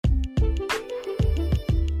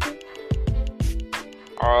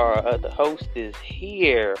The host is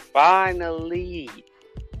here. Finally,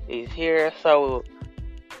 he's here. So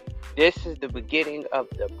this is the beginning of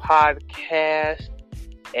the podcast,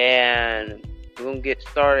 and we're gonna get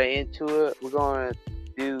started into it. We're gonna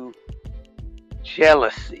do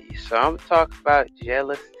jealousy. So I'm gonna talk about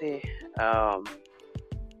jealousy. That's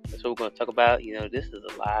what we're gonna talk about. This is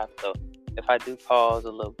a live, so if I do pause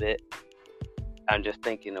a little bit, I'm just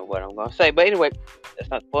thinking of what I'm gonna say. But anyway,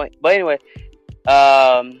 that's not the point. But anyway,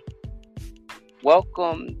 um,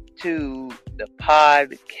 welcome to the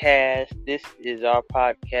podcast. This is our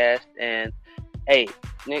podcast, and hey,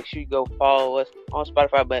 make sure you go follow us on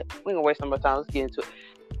Spotify. But we ain't gonna waste no more time. Let's get into it.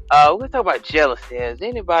 We're gonna talk about jealousy. Has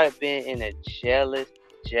anybody been in a jealous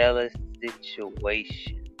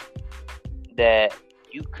situation that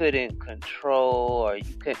you couldn't control or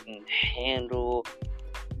you couldn't handle?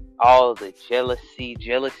 All the jealousy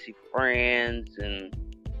friends and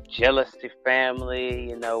jealousy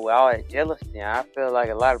family, with all that jealousy. I feel like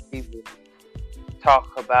a lot of people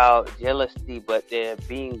talk about jealousy, but they're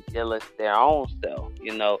being jealous their own self,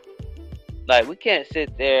 Like, we can't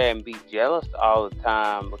sit there and be jealous all the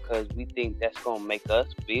time because we think that's going to make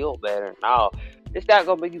us feel better. No, it's not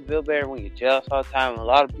going to make you feel better when you're jealous all the time. A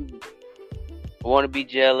lot of people want to be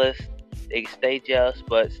jealous. They stay jealous,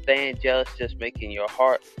 but staying jealous just making your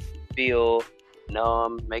heart feel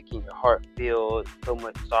numb, making your heart feel so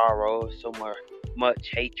much sorrow, so much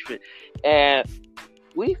hatred. And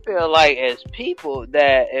we feel like as people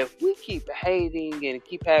that if we keep hating and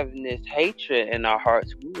keep having this hatred in our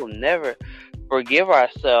hearts, we will never forgive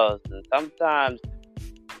ourselves. And sometimes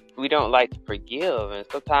we don't like to forgive, and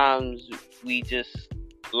sometimes we just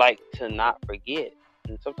like to not forget.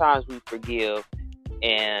 And sometimes we forgive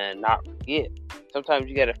and not forget. Sometimes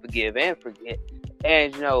you gotta forgive and forget.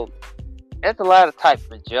 And there's a lot of types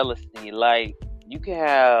of jealousy. Like, you can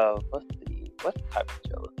have what's the type of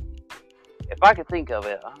jealousy? If I can think of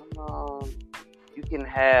it, you can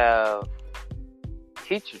have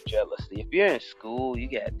teacher jealousy. If you're in school, you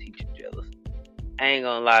got teacher jealousy. I ain't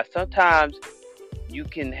gonna lie. Sometimes you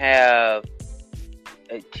can have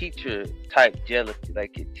a teacher type jealousy.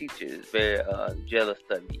 Like, your teacher is very jealous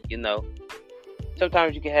of you.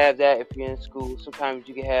 Sometimes you can have that if you're in school. Sometimes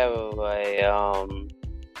you can have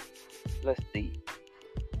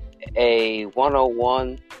a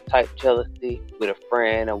one-on-one type jealousy with a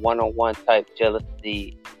friend, a one-on-one type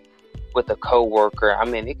jealousy with a coworker. I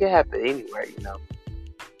mean, it can happen anywhere,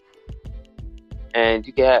 And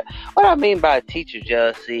you get what I mean by teacher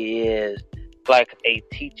jealousy is like a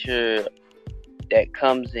teacher that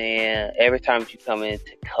comes in every time you come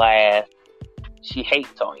into class, she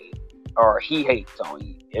hates on you. Or he hates on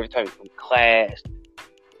you. Every time you come to class,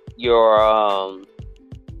 you're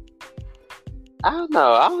I don't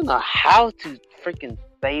know how to freaking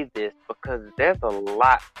say this because there's a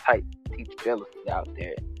lot type teacher jealousy out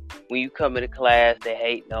there. When you come into class, they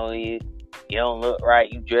hating on you. You don't look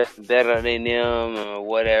right. You dress better than them or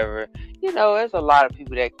whatever. There's a lot of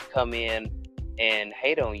people that can come in and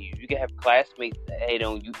hate on you. You can have classmates that hate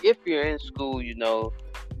on you. If you're in school,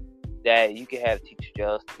 that you can have teacher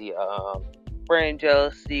jealousy, friend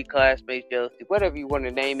jealousy, classmate jealousy, whatever you want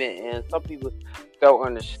to name it. And some people don't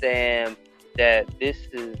understand that this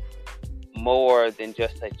is more than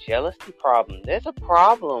just a jealousy problem. There's a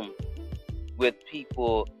problem with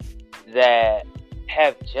people that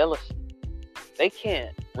have jealousy. They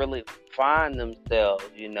can't really find themselves,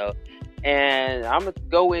 And I'm gonna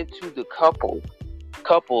go into the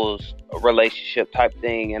couples relationship type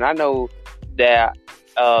thing, and I know that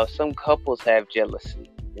some couples have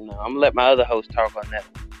jealousy. I'm gonna let my other host talk on that.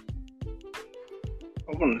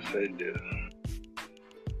 I want to say this.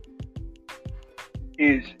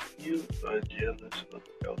 Is you are jealous of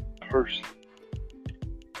your person.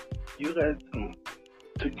 You got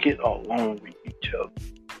to get along with each other.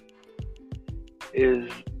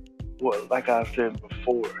 Is what, like I said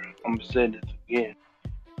before, I'm gonna say this again.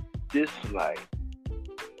 This like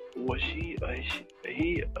what she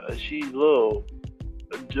love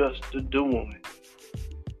just to doing.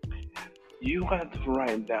 You got to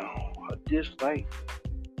write down her dislike,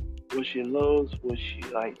 what she loves, what she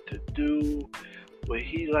like to do, what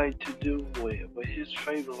he like to do, what his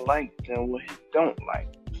favorite likes and what he don't like.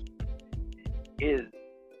 Is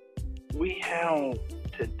we have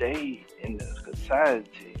today in the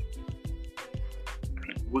society,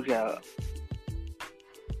 we got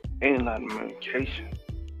ain't a lot of communication.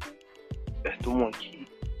 That's the one key.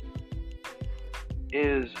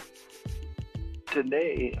 Is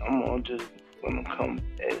today I'm just gonna come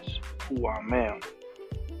as who I am.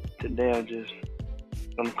 Today I'm just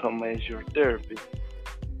gonna come as your therapist.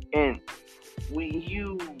 And when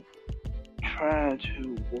you trying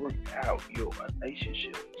to work out your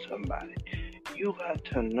relationship with somebody, you got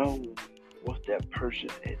to know what that person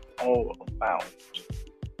is all about.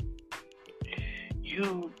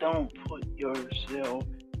 You don't put yourself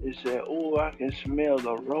and say, oh, I can smell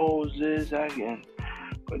the roses, I can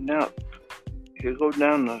go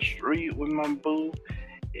down the street with my boo.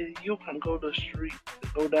 You can go down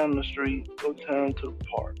the street, go down to the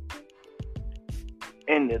park.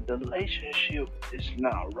 And the relationship is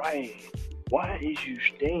not right. Why is you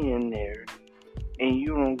staying there and you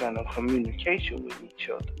don't got no communication with each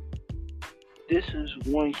other? This is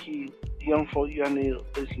one key, young folks, y'all need to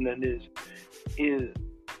listen to this, is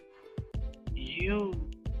you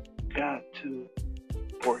got to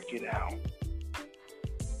work it out.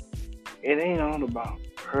 It ain't all about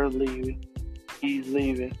her leaving, he's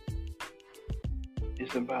leaving.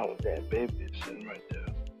 It's about that baby sitting right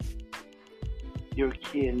there. Your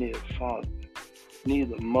kid needs a father,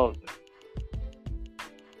 needs a mother.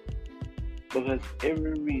 Because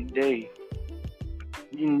every day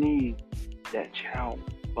you need that child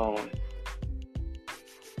bond.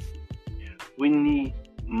 We need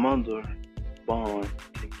mother bond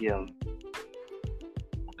together.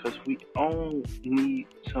 Because we all need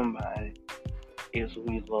somebody as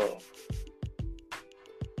we love.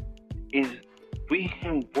 Is we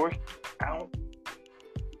can work out,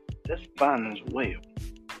 that's fine as well.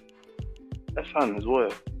 That's fine as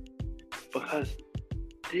well. Because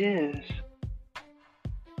this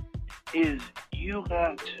is, you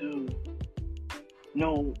got to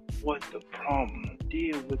know what the problem,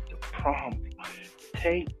 deal with the problem.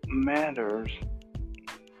 Take matters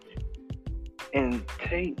and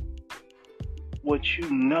take what you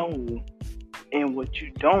know and what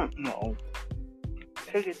you don't know,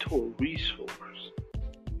 take it to a resource.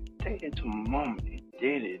 Take it to mom and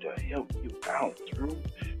daddy to help you out through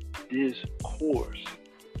this course.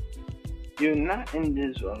 You're not in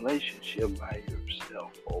this relationship by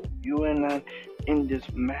yourself, or you are not in this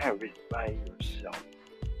marriage by yourself.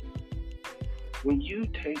 When you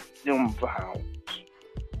take them vows,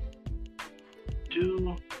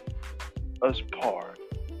 do us part.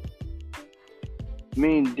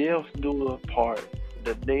 Me and death do us part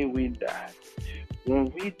the day we die.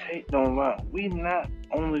 When we take them vows, we not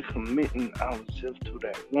only committing ourselves to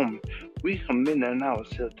that woman, we committing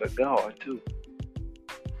ourselves to God too.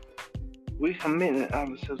 We committing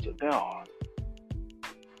ourselves to God.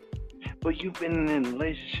 But you've been in a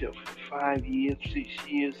relationship for 5 years, 6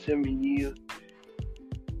 years, 7 years.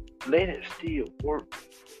 Let it still work.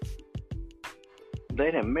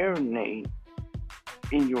 Let it marinate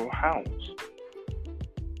in your house.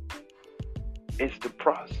 As the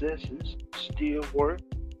processes still work,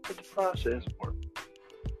 let the process work.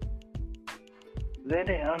 Let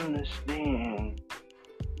it understand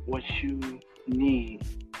what you need.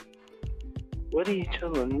 What do each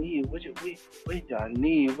other need? What y'all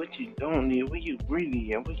need? What you don't need? What you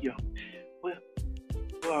greedy at? Where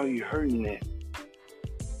are you hurting at?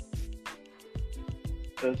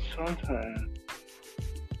 Because sometimes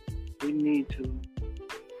we need to,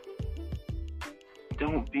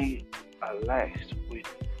 don't be lax with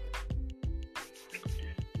it.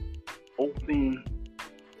 Open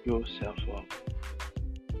yourself up.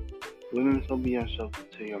 Women, open yourself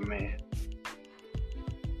up to your man.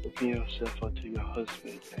 Open yourself up to your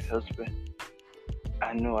husband. Say, husband,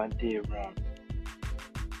 I know I did wrong,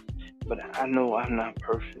 but I know I'm not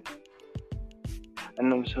perfect. I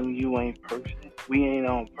know some of you ain't perfect. We ain't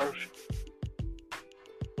all perfect,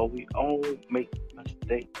 but we all make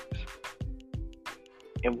mistakes.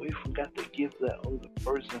 And we forgot to give that other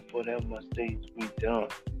person for that mistakes we done.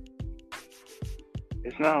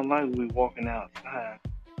 It's not like we walking outside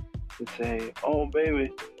and say, oh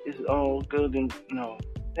baby, it's all good and no,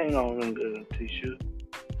 it ain't all good and tissue.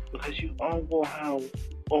 Because you all will have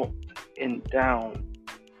up and down,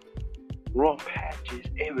 rough patches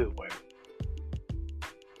everywhere.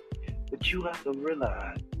 But you have to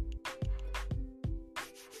realize,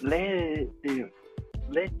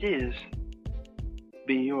 let this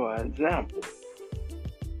be your example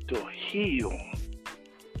to heal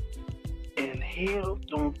and heal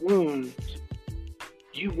the wounds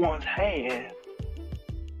you once had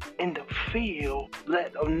and to feel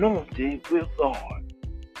that anointed with God.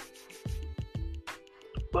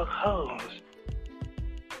 Because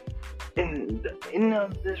in the end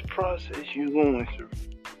of this process you're going through,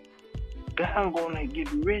 God gonna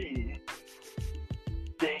get ready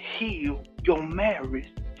to heal your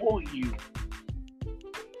marriage for you.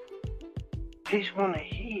 He's gonna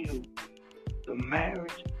heal the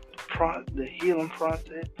marriage, the healing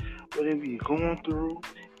process, whatever you're going through.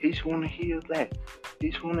 He's gonna heal that.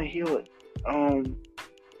 He's gonna heal it.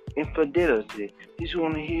 infidelity. He's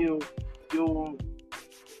going to heal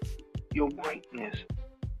your greatness.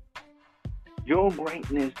 Your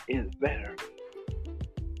greatness is better.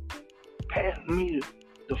 Pass me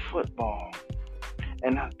the football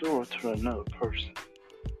and I throw it to another person.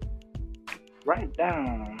 Write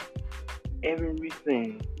down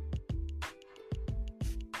everything,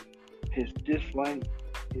 his dislike,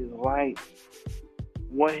 his likes,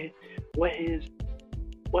 what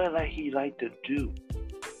like he like to do.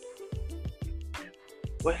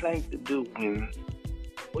 What he like to do, women.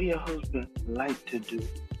 What your husband like to do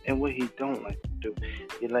and what he don't like to do.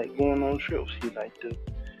 He like going on trips. He like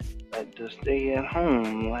to stay at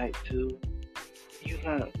home. You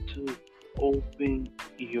got to open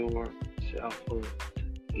yourself up to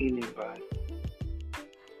anybody.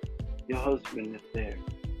 Your husband is there.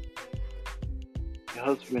 Your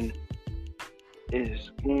husband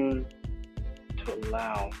is going to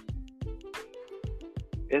allow.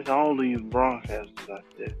 It's all of you broadcasters out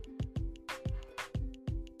there.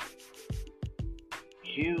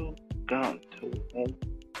 You got to walk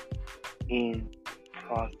in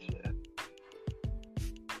process.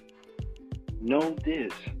 Know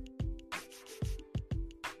this.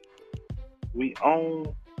 We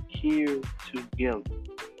all here together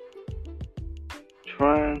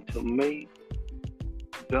trying to make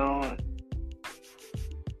God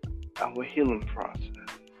our healing process.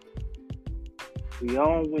 We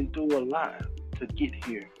all went through a lot to get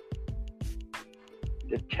here.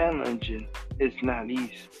 The challenging is not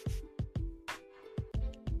easy.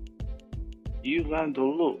 You got to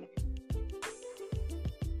look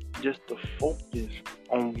just to focus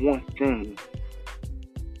on one thing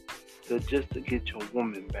just to get your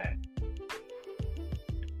woman back.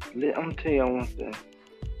 I'm gonna tell y'all one thing.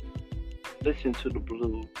 Listen to the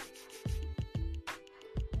blues.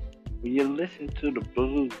 When you listen to the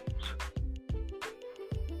blues,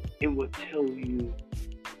 it will tell you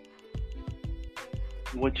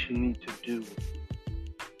what you need to do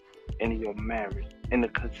in your marriage and to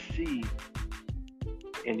conceive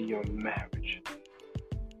in your marriage.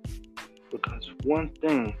 Because one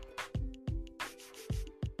thing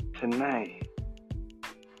tonight,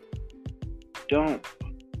 dump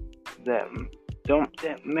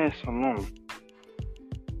that mess alone.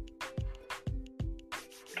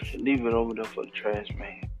 Leave it over there for the trash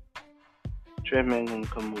man. Trash man gonna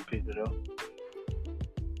come and pick it up.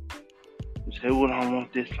 And say, well, I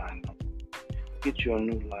want this line up. Get you a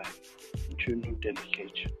new life. Get your new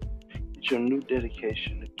dedication. Get your new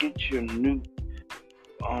dedication. Get your new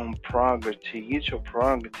prerogative. Get your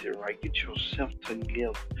prerogative right. Get yourself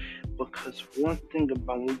together. Because one thing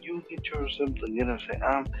about when you get yourself together and say,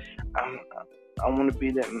 I want to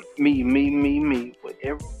be that me.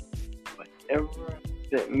 Whatever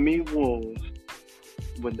that me was,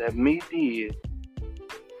 what that me did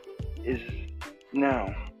is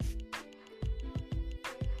now.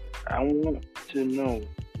 I want to know,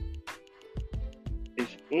 is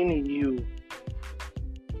any of you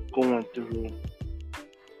going through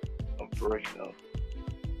a breakup?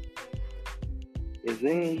 Is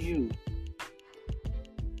any of you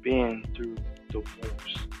been through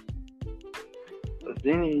divorce? Is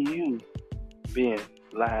any of you been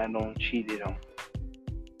lied on, cheated on?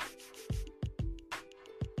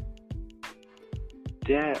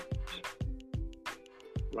 That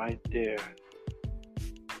right there,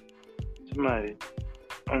 somebody,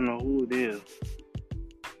 I don't know who it is,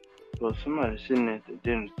 but somebody sitting at the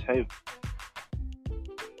dinner table,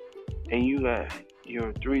 and you got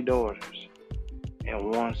your 3 daughters and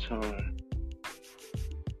 1 son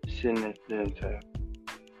sitting at the dinner table,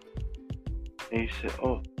 and you said,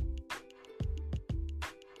 oh,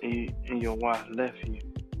 and your wife left you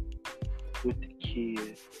with the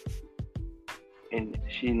kids, and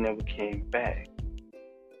she never came back.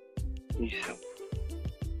 And you said,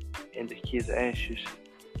 and the kids asked you,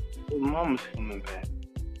 well, mama's coming back.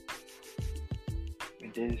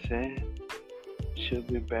 And then said, she'll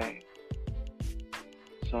be back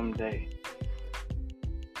someday.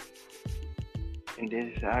 And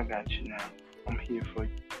then said, I got you now. I'm here for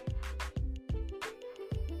you.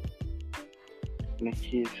 And the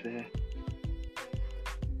kid said,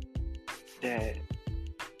 Dad,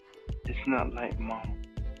 it's not like mom.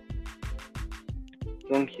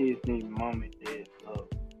 Some kids need mom and dad love.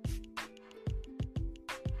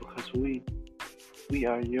 Because we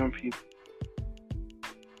are young people.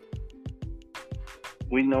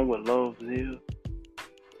 We know what love is.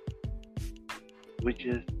 We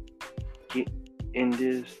just get in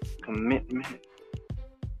this commitment.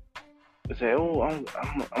 We say, oh,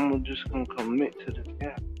 I'm just gonna commit to this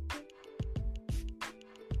guy.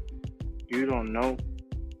 You don't know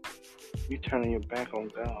You turning your back on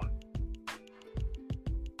God.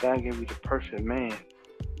 God gave you the perfect man,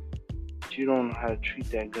 but you don't know how to treat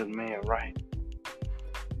that good man right.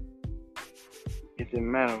 It didn't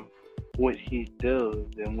matter what he does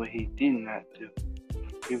and what he did not do.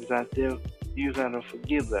 He was out there, you gotta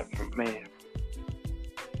forgive that man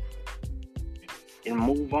and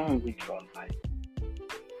move on with your life.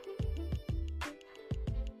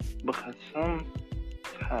 Because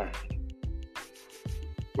sometimes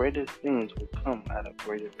greater things will come out of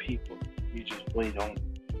greater people. You just wait on it.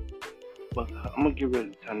 But I'm gonna get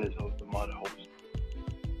ready to turn this over to Mother Host.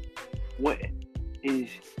 What is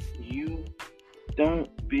you don't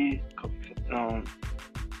be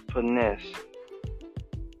finesse.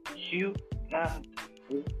 You not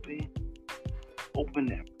open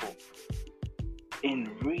that book and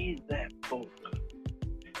read that book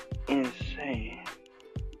and say,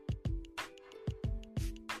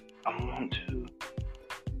 I want to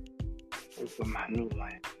open my new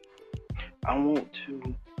life. I want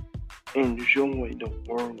to enjoy the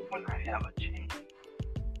world when I have a chance.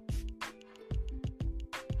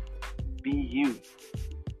 Be you.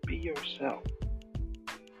 Be yourself.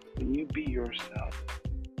 When you be yourself,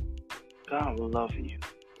 God will love you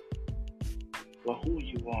for who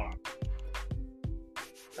you are.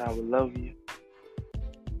 God will love you.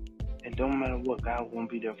 And don't matter what, God won't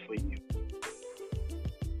be there for you.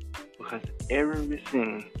 Because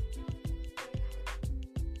everything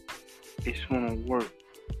is going to work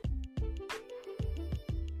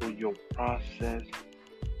for your process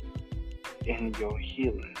and your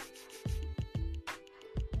healing.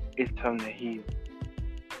 It's time to heal.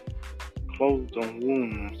 Close on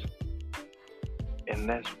wounds and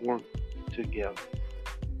let's work together.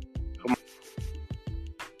 Come on.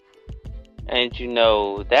 And you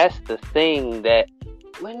know, that's the thing that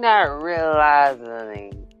we're not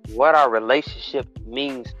realizing what our relationship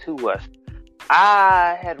means to us.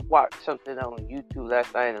 I had watched something on YouTube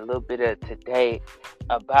last night and a little bit of today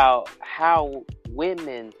about how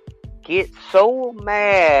women get so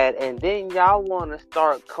mad and then y'all want to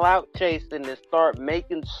start clout chasing and start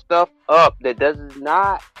making stuff up that does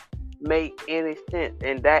not make any sense,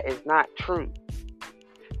 and that is not true.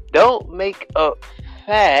 Don't make up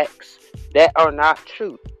facts that are not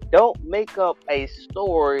true. Don't make up a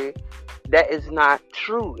story that is not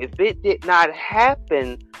true. If it did not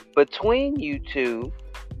happen between you two,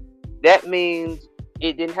 that means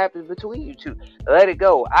it didn't happen between you two. Let it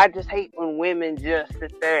go. I just hate when women just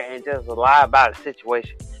sit there and just lie about a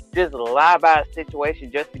situation. Just lie about a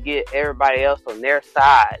situation just to get everybody else on their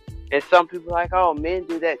side. And some people are like, oh, men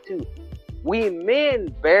do that too. We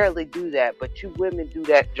men barely do that, but you women do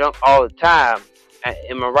that junk all the time.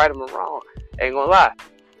 Am I right or am I wrong? Ain't gonna lie.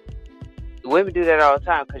 Women do that all the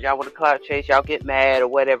time because y'all want to clout chase. Y'all get mad or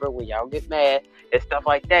whatever. When y'all get mad and stuff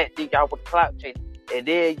like that, then y'all want to clout chase. And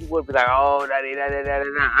then you would be like, oh,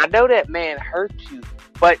 I know that man hurt you,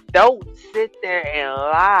 but don't sit there and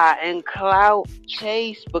lie and clout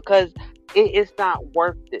chase because it is not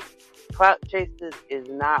worth it. Clout chasing is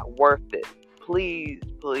not worth it. Please,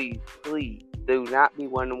 please, please do not be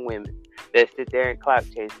one of them women that sit there and clout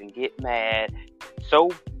chase and get mad.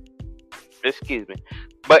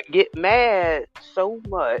 But get mad so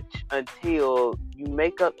much until you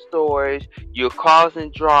make up stories. You're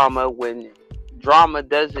causing drama when drama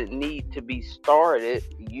doesn't need to be started.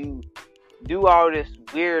 You do all this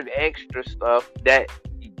weird extra stuff that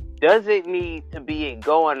doesn't need to be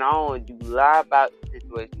going on. You lie about the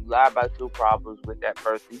situation. You lie about your problems with that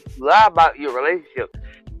person. You lie about your relationship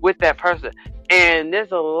with that person. And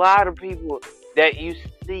there's a lot of people that you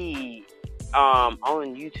see on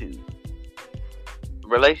YouTube.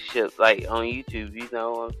 Relationships like on YouTube, you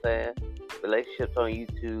know what I'm saying? Relationships on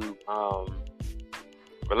YouTube,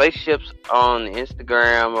 relationships on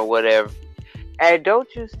Instagram or whatever. And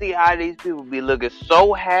don't you see how these people be looking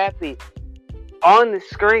so happy on the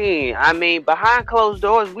screen? I mean, behind closed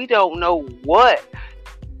doors, we don't know what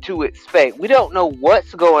to expect. We don't know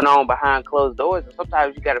what's going on behind closed doors. And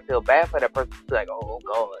sometimes you gotta feel bad for that person. Like, oh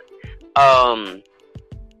God.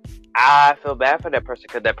 I feel bad for that person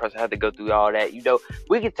because that person had to go through all that. You know,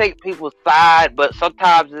 we can take people's side, but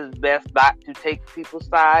sometimes it's best not to take people's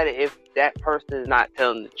side if that person is not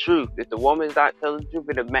telling the truth. If the woman is not telling the truth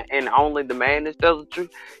and only the man is telling the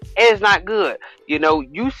truth, it's not good. You know,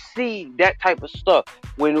 you see that type of stuff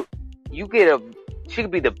when you get she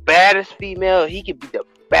could be the baddest female, he could be the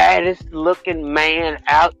baddest looking man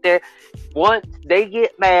out there. Once they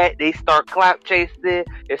get mad, they start clout chasing,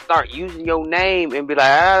 they start using your name and be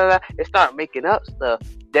like, they start making up stuff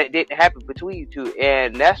that didn't happen between you two.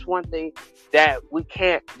 And that's one thing that we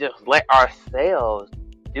can't just let ourselves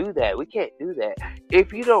do that. We can't do that.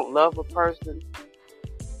 If you don't love a person,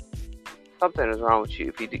 something is wrong with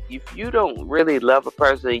you. If you don't really love a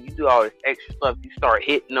person, you do all this extra stuff. You start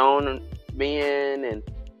hitting on men and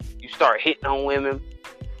you start hitting on women.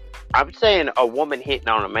 I'm saying a woman hitting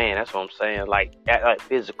on a man. That's what I'm saying. Like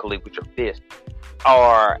physically with your fist,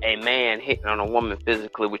 or a man hitting on a woman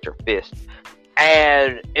physically with your fist.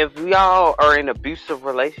 And if y'all are in an abusive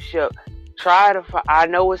relationship, try to. I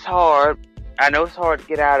know it's hard. I know it's hard to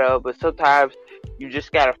get out of, but sometimes you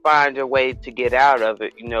just gotta find your way to get out of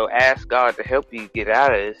it. You know, ask God to help you get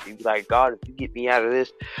out of this. You be like, God, if you get me out of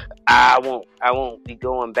this, I won't be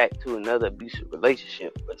going back to another abusive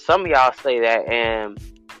relationship. But some of y'all say that and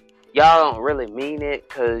y'all don't really mean it,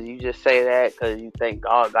 because you just say that because you think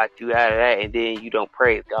God got you out of that, and then you don't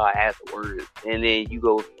praise God afterwards, and then you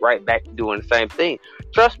go right back to doing the same thing.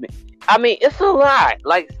 Trust me. I mean, it's a lot.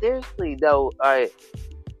 Like, seriously, though,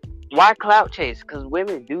 why clout chase? Because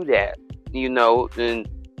women do that, you know. And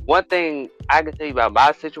one thing I can tell you about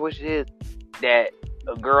my situation is that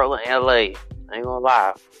a girl in LA, I ain't gonna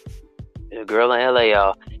lie, a girl in LA,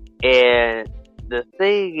 y'all, and the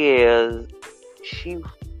thing is, she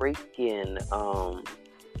freaking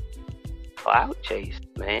clout chased,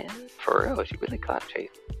 man. For real, she really clout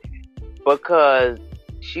chased. Because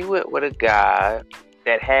she went with a guy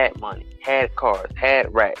that had money, had cars,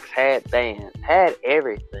 had racks, had bands, had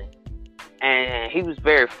everything. And he was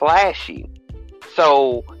very flashy.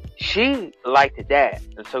 So she liked that,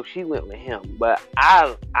 and so she went with him. But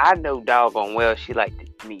I know doggone well she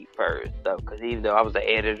liked me first, though, because even though I was an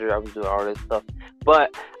editor, I was doing all this stuff,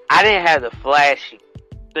 but I didn't have the flashy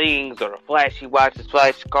things or the flashy watches,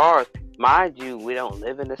 flashy cars. Mind you, we don't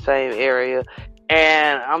live in the same area,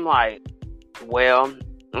 and I'm like, well,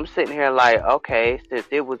 I'm sitting here like, okay, since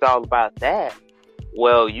it was all about that,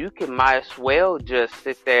 well, you might as well just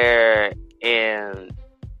sit there and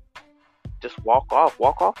just walk off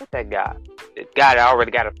with that guy. The guy that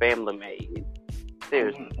already got a family made.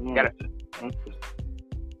 Seriously. I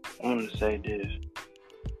want to say this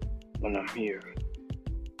when I'm here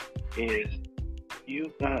is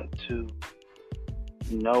you got to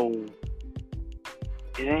know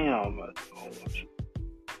it ain't all about the horse.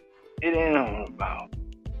 It ain't all about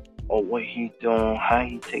what he doing, how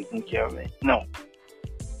he taking care of it. No.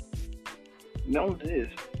 Know this.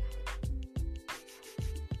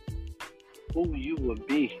 Who you would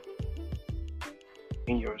be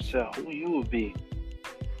in yourself. Who you would be.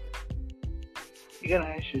 You gotta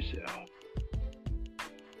ask yourself,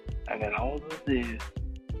 I got all of this,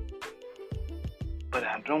 but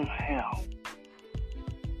I don't have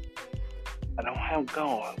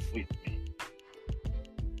God with me.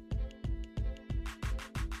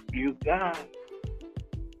 You got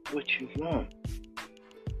what you want.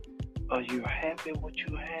 Are you happy with what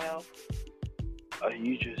you have? Or are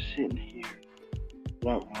you just sitting here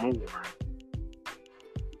want more?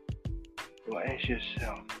 Well, ask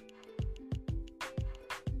yourself,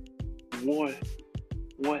 what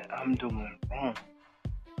I'm doing wrong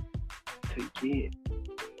to get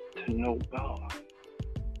to know God?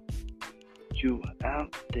 You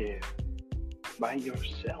out there by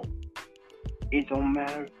yourself. It don't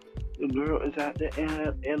matter. The girl is out there in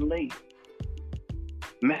LA,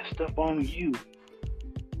 messed up on you,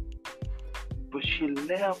 but she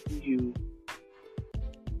left you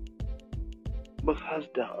because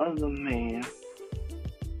the other man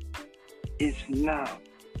is not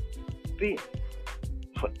fit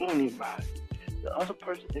for anybody. The other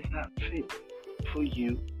person is not fit for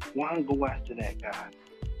you. Why go after that guy?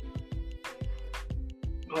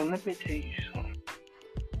 Well, let me tell you something.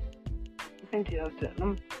 Let me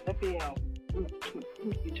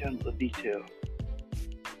get you a little detail.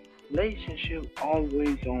 Relationships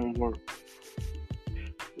always don't work.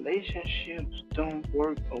 Relationships don't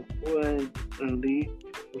work accordingly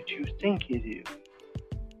what you think it is.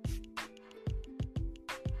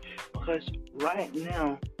 Because right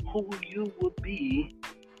now, who you would be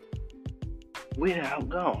without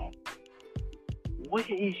God? Where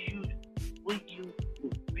you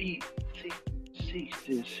would be 6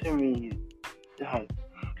 to 7 years?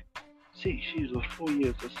 6 years or 4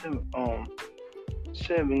 years or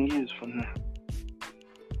 7 years from now.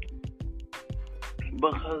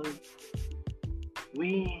 Because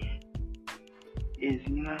we is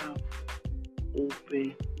now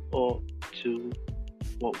open up to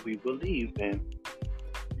what we believe in.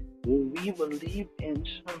 When we believe in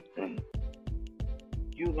something,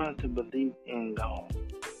 you got to believe in God.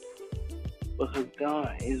 Because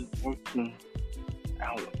God is working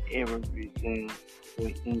out everything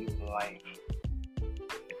within your life.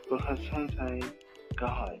 Because sometimes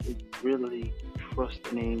God is really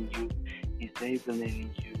trusting in you He's able in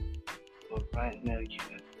you. But right now, you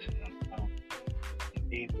got to say, I'm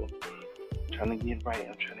able. I'm trying to get right.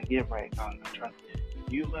 I'm trying to get right, God.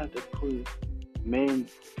 You got to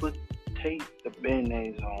take the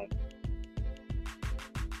band-aids on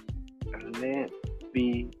and let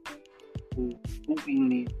be who we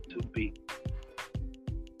need to be.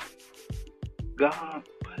 God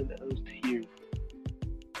put us here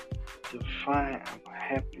to find our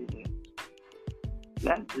happiness,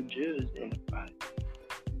 not to judge anybody,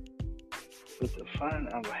 but to find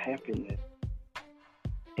our happiness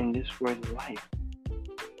in this world of life.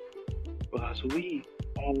 Because we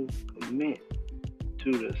all commit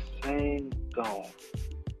to the same goal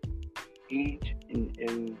each and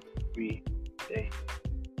every day.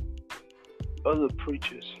 Other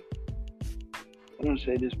preachers, I'm going to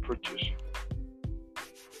say this, preachers,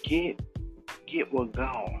 get with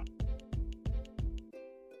God.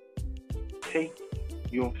 Take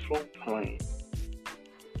your flow plan,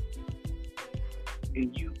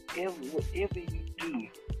 and whatever you do,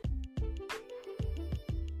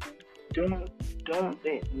 don't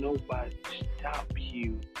let nobody stop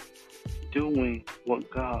you doing what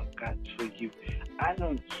God got for you. I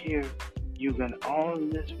don't care you got all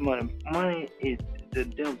this money. Money is the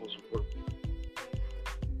devil's work.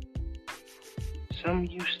 Some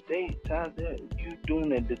of you states out there, you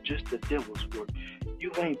doing it just the devil's work.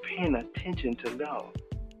 You ain't paying attention to God.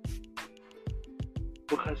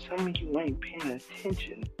 Because some of you ain't paying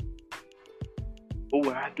attention. Oh,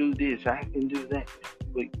 I do this, I can do that.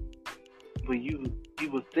 But you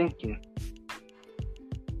were thinking,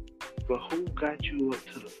 but who got you up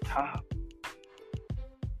to the top?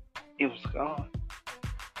 It was God.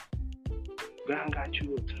 God got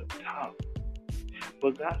you up to the top.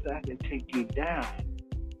 But God said, I can take you down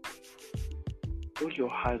for your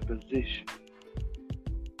high position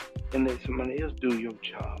and let somebody else do your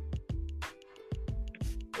job.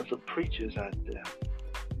 There's the preachers out there.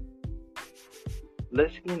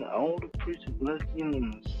 Let's get all the preachers, let's get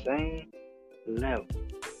on the same level.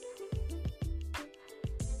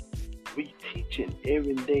 We teach it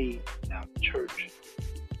every day in our church.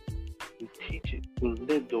 We teach it, we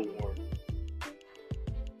live the word.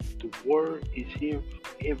 The word is here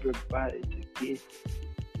for everybody to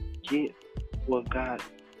get what God,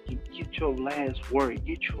 get your last word,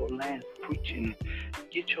 get your last preaching,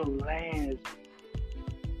 get your last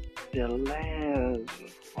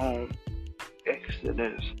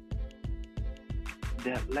Exodus,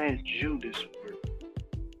 that last Judas word.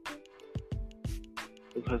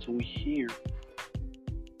 Because we here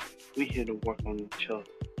to work on each other.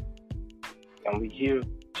 And we here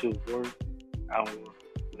to work our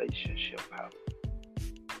relationship out.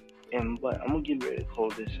 But I'm gonna get ready to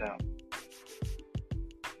close this out.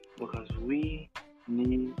 Because we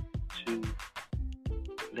need to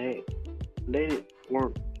let it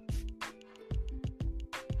work.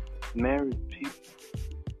 Married people,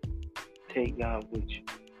 take God with you.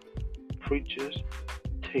 Preachers,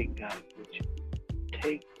 take God with you.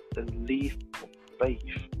 Take the leap of faith.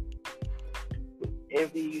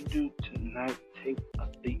 Whatever you do tonight, take a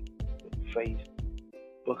leap of faith.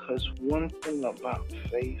 Because one thing about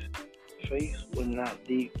faith will not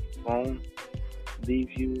leave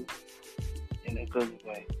you in a good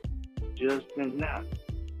way. Judgment not.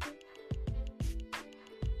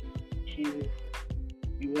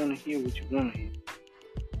 You want to hear what you want to hear.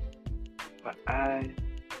 But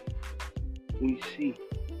we see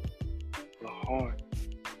the heart.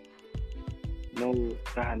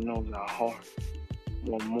 God knows our heart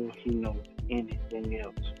more He knows anything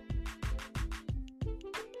else.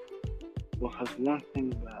 Because one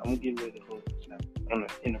thing about, I'm getting ready to hold this out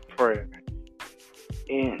in a prayer.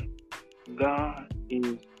 And God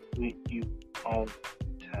is with you all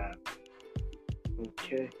the time.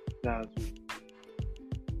 Okay? God's with you.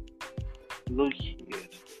 Look here.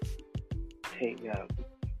 Take God with you.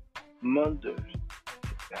 Mothers,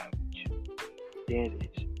 take God with you.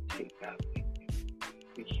 Daddies, take God with you.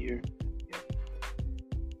 We here together.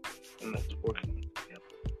 And let's work on it together.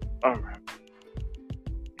 Alright.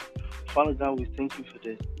 Father God, we thank you for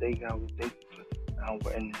this day, God. We thank you for this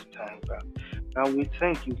hour and this time, God. God, we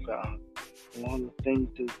thank you, God, for all the things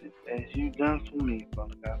that you've done for me,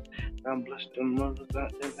 Father God. God bless the mothers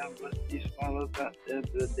out there. God bless these fathers out there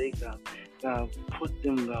today, God. God, put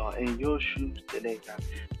them, God, in your shoes today, God.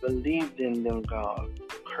 Believe in them, God.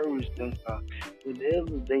 Encourage them, God.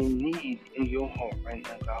 Whatever they need in your heart right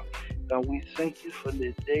now, God. God, we thank you for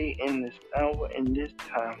this day and this hour and this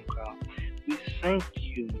time, God. We thank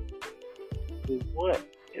you for what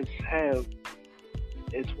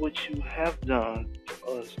you have done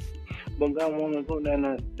for us. But God, I want to go down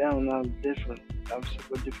a different God,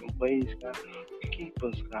 several different ways, God. Keep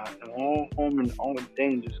us, God, in all harm and all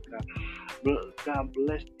dangers, God. God,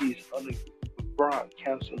 bless these other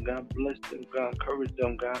broadcasters. God, bless them, God. Encourage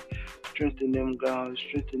them, God. Strengthen them, God.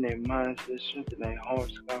 Strengthen their mindset. Strengthen their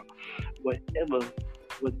hearts, God. Whatever,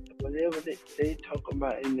 whatever they talk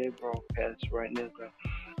about in their broadcast right now, God.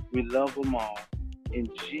 We love them all. In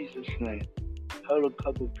Jesus' name. Tell a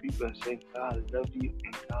couple of people and say, God love you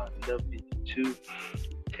and God love you too.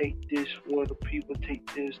 Take this for the people, take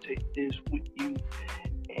this with you,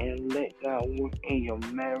 and let God work in your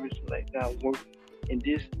marriage. Let God work in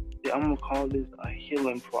this. I'm gonna call this a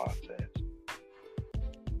healing process.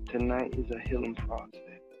 Tonight is a healing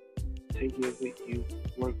process. Take it with you,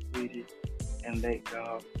 work with it, and let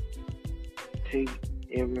God take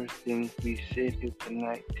everything we said here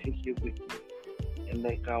tonight. Take it with you, and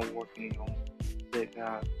let God work in you. Let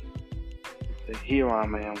God say, "Here I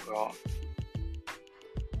am, God."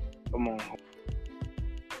 Come on.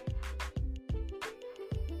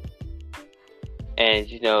 And,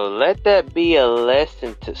 let that be a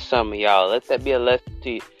lesson to some of y'all. Let that be a lesson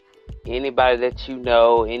to anybody that you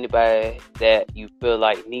know, anybody that you feel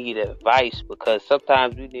like need advice, because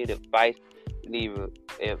sometimes we need advice. We need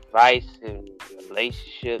advice in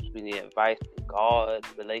relationships. We need advice in God's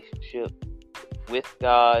relationship with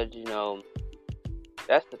God.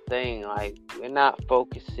 That's the thing. Like, we're not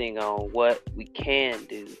focusing on what we can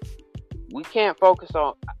do. We can't focus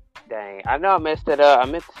on. Dang, I know I messed it up. I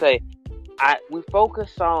meant to say, we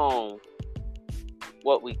focus on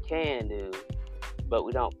what we can do, but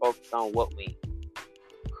we don't focus on what we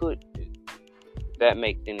could do. If that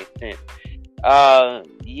makes any sense.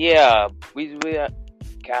 Yeah, we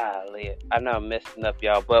golly, I know I'm messing up,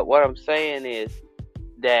 y'all, but what I'm saying is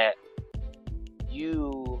that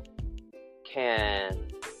you can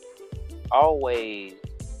always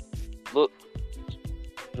look.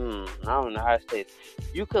 I don't know how to say it.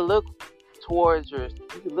 You can look towards you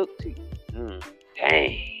can look to.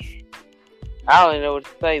 Dang. I don't even know what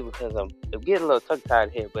to say because I'm getting a little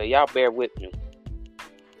tongue-tied here, but y'all bear with me.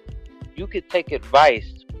 You can take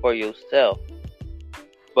advice for yourself,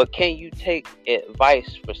 but can you take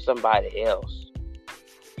advice for somebody else?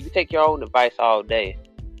 You can take your own advice all day,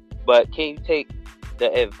 but can you take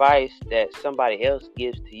the advice that somebody else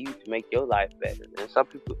gives to you to make your life better? And some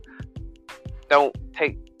people don't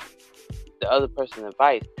take the other person's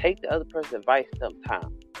advice. Take the other person's advice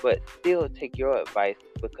sometimes, but still take your advice,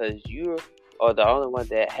 because you are the only one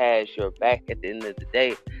that has your back at the end of the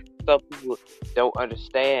day. Some people don't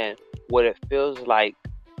understand what it feels like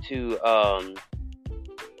to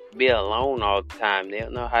be alone all the time. They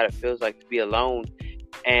don't know how it feels like to be alone,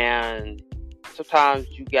 and sometimes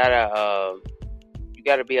you gotta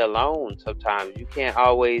be alone. Sometimes you can't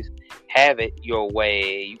always have it your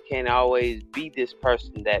way. You can't always be this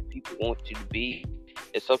person that people want you to be.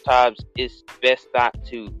 And sometimes it's best not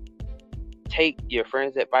to take your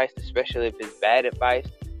friend's advice, especially if it's bad advice.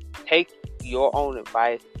 Take your own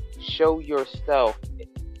advice. Show yourself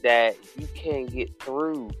that you can get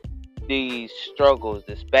through these struggles,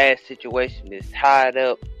 this bad situation, this tied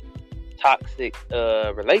up, toxic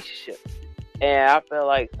relationship. And I feel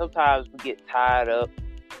like sometimes we get tied up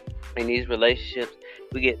in these relationships.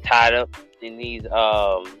 We get tied up in these,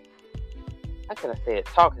 how can I say it,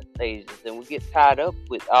 talking stages. And we get tied up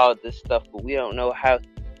with all this stuff, but we don't know how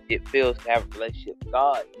it feels to have a relationship with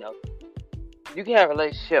God. You can have a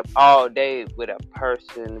relationship all day with a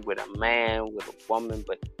person, with a man, with a woman,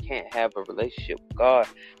 but you can't have a relationship with God.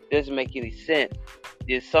 It doesn't make any sense.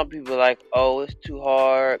 There's some people like, oh, it's too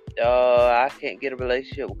hard. I can't get a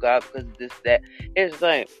relationship with God because of this, that. Here's the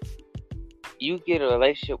thing. You get a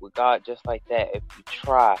relationship with God just like that if you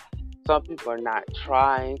try. Some people are not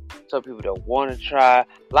trying. Some people don't want to try.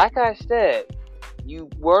 Like I said, you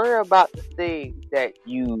worry about the things that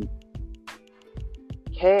you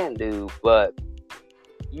can do, but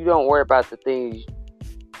you don't worry about the things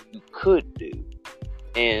you could do.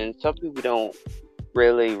 And some people don't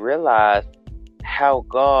really realize how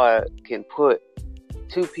God can put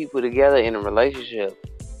two people together in a relationship,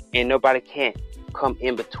 and nobody can't come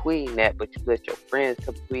in between that, but you let your friends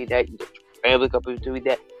come between that, you let your family come between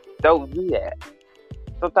that. Don't do that.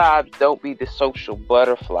 Sometimes don't be the social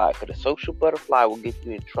butterfly, because the social butterfly will get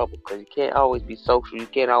you in trouble, because you can't always be social. You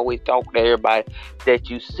can't always talk to everybody that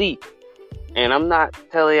you see. And I'm not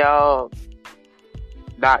telling y'all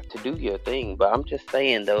not to do your thing, but I'm just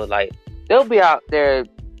saying though, like, they'll be out there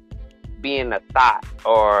being a thought,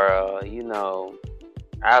 or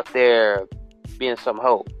out there being some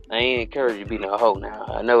hoe. I ain't encourage you to be no hoe now.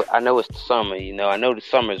 I know it's the summer, I know the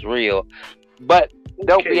summer's real, but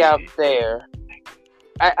don't be out there.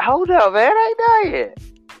 Hold up, man, I ain't done yet.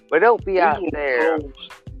 But don't be out there.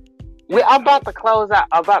 I'm about to close out.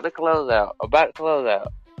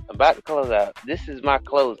 This is my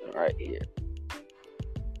closing right here.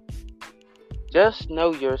 Just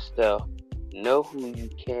know yourself. Know who you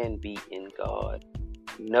can be in God.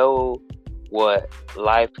 Know what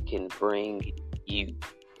life can bring you.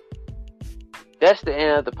 That's the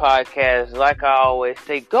end of the podcast. Like I always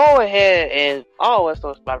say, go ahead and follow us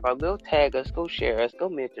on Spotify. Go tag us, go share us, go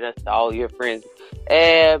mention us to all your friends.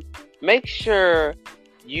 And make sure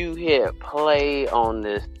you hit play on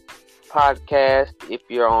this podcast if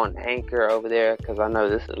you're on Anchor over there, because I know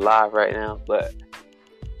this is live right now. But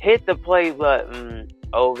hit the play button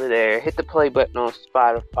over there. Hit the play button on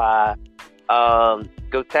Spotify.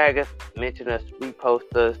 Go tag us, mention us,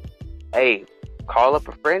 repost us. Hey, call up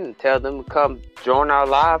a friend and tell them to come join our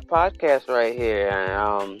live podcast right here.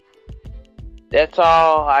 And that's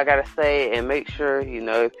all I gotta say. And make sure,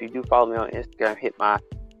 if you do follow me on Instagram, hit my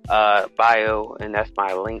bio, and that's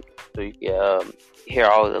my link, so you can hear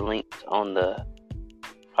all the links on the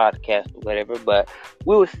podcast or whatever. But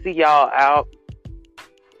we will see y'all out.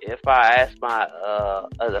 If I ask my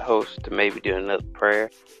other host to maybe do another prayer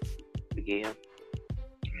again.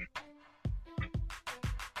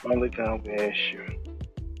 Father God, we ask you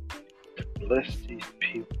to bless these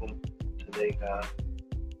people today, God.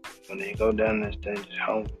 When they go down this dangerous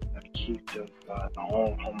home, God, keep them, God,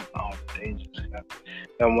 all home, all dangerous, God.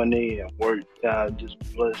 And when they at work, God, just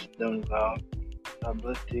bless them, God. God,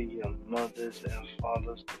 bless their young mothers and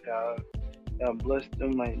fathers, God. God, bless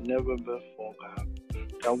them like never before, God.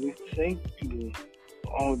 God, we thank you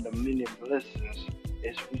for all the many blessings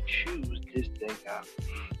as we choose this day, God.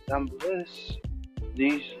 God, bless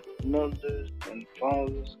these mothers and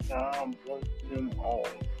fathers, God, bless them all.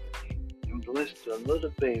 And bless the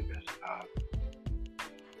little babies, God.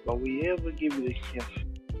 But we ever give you the gift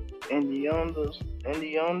and the honor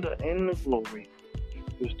and the glory.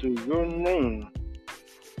 It's through your name.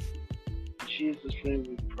 In Jesus' name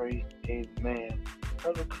we pray, amen.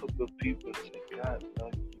 Another couple of people say, God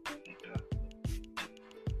love you. God.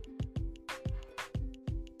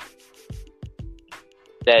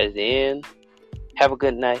 That is the end. Have a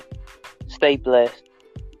good night. Stay blessed.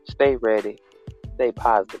 Stay ready. Stay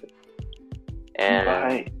positive. And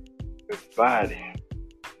bye, everybody.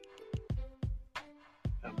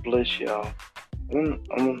 God bless y'all.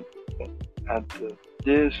 I'm after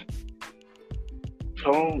this,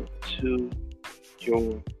 talk to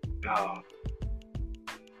your God.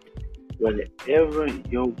 Whatever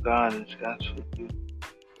your God has got for you,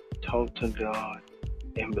 talk to God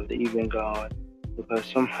and believe in God, because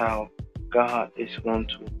somehow God is going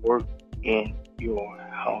to work in your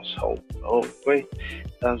household. Oh, wait,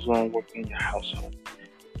 God's going to work in your household.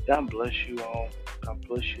 God bless you all. God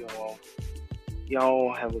bless you all.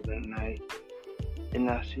 Y'all have a good night. And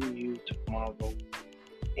I'll see you tomorrow.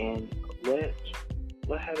 And let's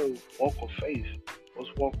have a walk of faith.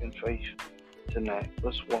 Let's walk in faith tonight.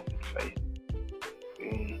 Let's walk in faith.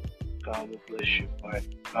 And God will bless you.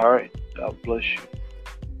 All right. God bless you.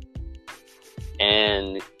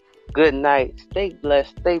 And good night. Stay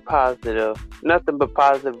blessed. Stay positive. Nothing but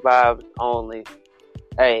positive vibes only.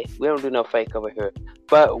 Hey, we don't do no fake over here.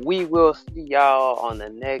 But we will see y'all on the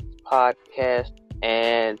next podcast.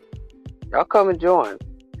 And y'all come and join.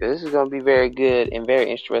 Because this is going to be very good and very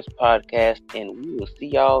interesting podcast. And we will see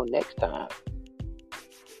y'all next time.